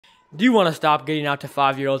Do you want to stop getting out to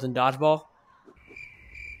 5-year-olds in dodgeball?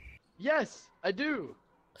 Yes, I do.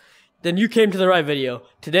 Then you came to the right video.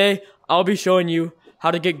 Today, I'll be showing you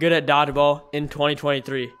how to get good at dodgeball in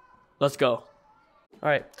 2023. Let's go.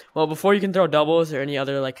 Alright, well, before you can throw doubles or any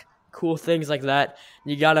other, like, cool things like that,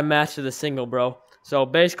 you gotta master the single, bro. So,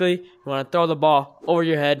 basically, you want to throw the ball over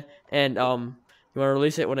your head, and, you want to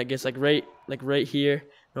release it when it gets, like right here,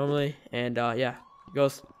 normally, and, yeah, it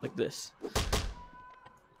goes like this.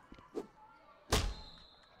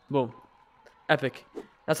 Boom. Epic.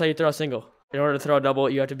 That's how you throw a single. In order to throw a double,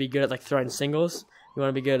 you have to be good at like throwing singles. You want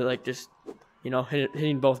to be good at like just,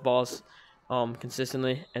 hitting both balls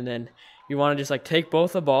consistently. And then you want to just like take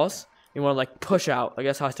both the balls. You want to like push out. I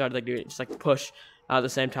guess how I started like doing it. Just like push out at the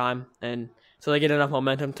same time. And so they get enough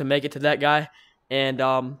momentum to make it to that guy. And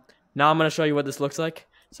now I'm going to show you what this looks like.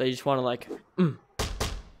 So you just want to like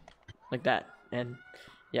that. And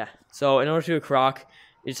yeah. So in order to do a croc,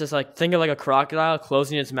 it's just like, think of like a crocodile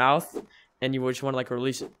closing its mouth, and you just want to like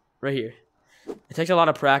release it right here. It takes a lot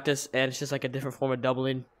of practice, and it's just like a different form of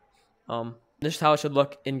doubling. This is how it should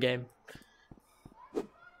look in game.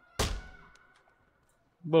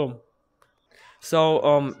 Boom.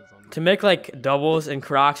 So to make like doubles and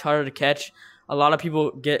crocs harder to catch, a lot of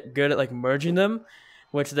people get good at like merging them,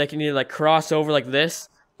 which they can either like cross over like this,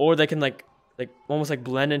 or they can like almost like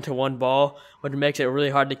blend into one ball, which makes it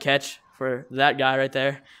really hard to catch for that guy right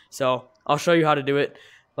there. So I'll show you how to do it.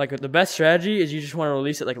 Like the best strategy is you just want to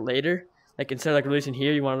release it like later. Like instead of like releasing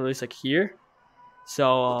here, you want to release like here.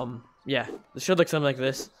 So yeah, it should look something like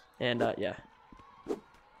this. And yeah. Hit.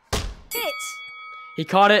 He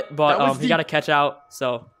caught it, but he got to catch out.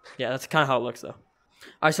 So yeah, that's kind of how it looks though.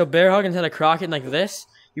 Alright, so bear hug instead of crocking like this,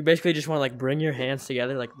 you basically just want to like bring your hands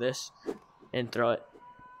together like this and throw it.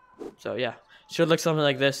 So yeah, should look something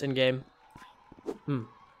like this in game.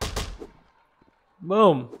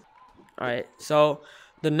 Boom. Alright, so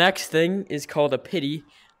the next thing is called a pity.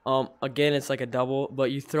 Again, it's like a double,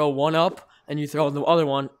 but you throw one up and you throw the other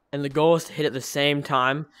one, and the goal is to hit at the same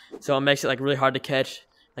time. So it makes it like really hard to catch,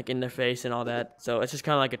 like in their face and all that. So it's just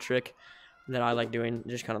kind of like a trick that I like doing,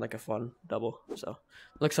 just kind of like a fun double. So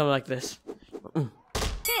look something like this.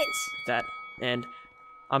 Hit. That, and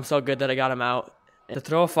I'm so good that I got him out. And to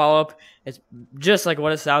throw a follow-up, it's just like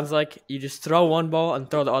what it sounds like. You just throw one ball and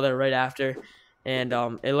throw the other right after. And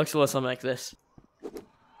it looks a little something like this.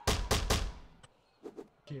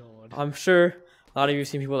 I'm sure a lot of you have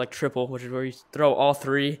seen people like triple, which is where you throw all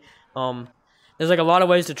three. There's like a lot of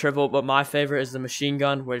ways to triple, but my favorite is the machine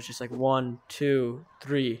gun, where it's just like 1, 2,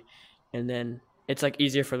 3, and then it's like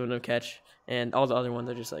easier for them to catch. And all the other ones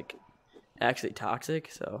are just like actually toxic.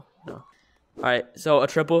 So no. All right, so a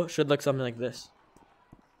triple should look something like this.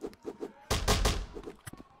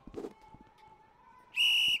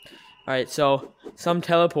 Alright, so some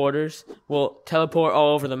teleporters will teleport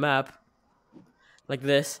all over the map like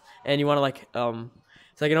this, and you want to like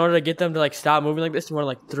it's like in order to get them to like stop moving like this, you want to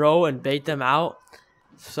like throw and bait them out.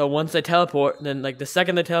 So once they teleport, then like the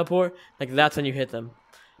second they teleport, like that's when you hit them.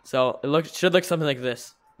 So it should look something like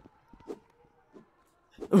this.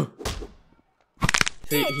 So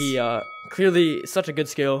he clearly such a good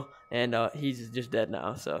skill, and he's just dead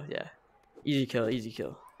now. So yeah, easy kill, easy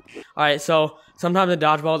kill. Alright, so sometimes in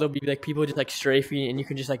dodgeball there'll be like people just like strafing, and you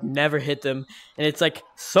can just like never hit them, and it's like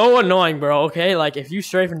so annoying, bro. Okay, like if you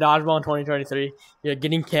strafe in dodgeball in 2023, you're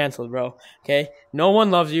getting canceled, bro. Okay, no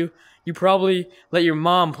one loves you. You probably let your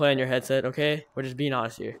mom play on your headset. Okay, we're just being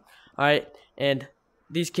honest here. Alright, and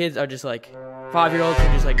these kids are just like 5-year-olds who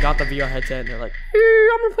just like got the VR headset, and they're like,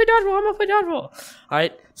 I'm gonna play dodgeball, I'm gonna play dodgeball.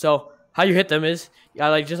 Alright, so how you hit them is I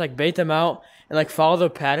like just like bait them out and like follow the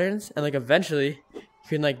patterns, and like eventually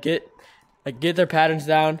you can like get their patterns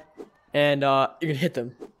down, and you can hit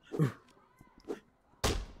them.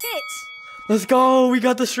 Hit. Let's go! We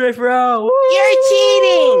got the strafer out. Woo! You're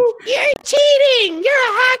cheating! You're cheating! You're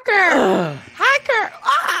a hacker! Hacker!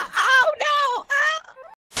 Oh no!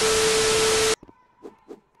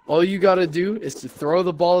 All you gotta do is to throw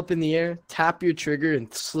the ball up in the air, tap your trigger,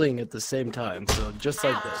 and sling at the same time. So just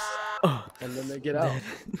like this. And then they get out.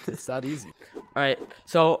 It's that easy. Alright,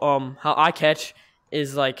 so how I catch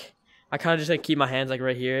is like I kind of just like keep my hands like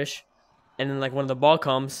right here-ish, and then like when the ball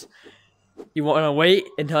comes, you want to wait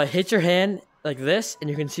until it hits your hand like this, and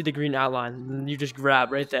you can see the green outline, and you just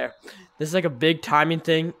grab right there. This is like a big timing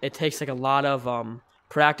thing. It takes like a lot of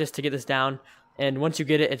practice to get this down, and once you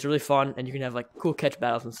get it, it's really fun, and you can have like cool catch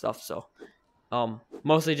battles and stuff. So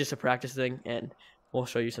mostly just a practice thing, and we'll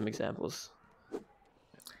show you some examples.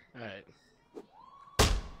 Alright.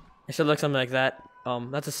 It should look something like that.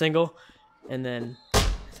 That's a single, and then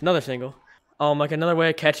it's another single. Like another way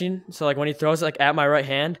of catching. So like when he throws it like at my right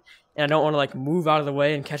hand, and I don't want to like move out of the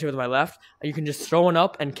way and catch it with my left, you can just throw one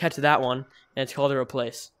up and catch that one, and it's called a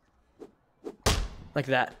replace. Like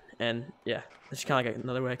that. And yeah, it's kind of like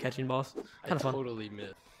another way of catching balls. Kind of fun. Totally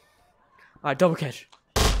missed. All right, double catch.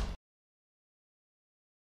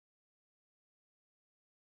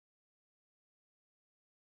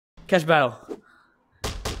 Catch battle.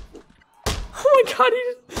 Oh my god,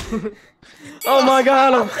 he just... Oh my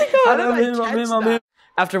god, I'm him.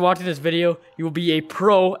 After watching this video, you will be a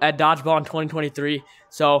pro at dodgeball in 2023.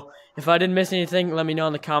 So, if I didn't miss anything, let me know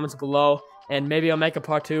in the comments below. And maybe I'll make a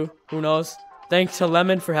part 2. Who knows? Thanks to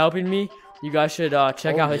Lemon for helping me. You guys should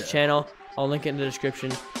check out his channel. I'll link it in the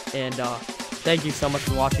description. And thank you so much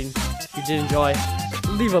for watching. If you did enjoy,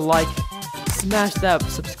 leave a like, smash that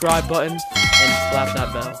subscribe button, and slap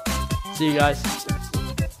that bell. See you guys.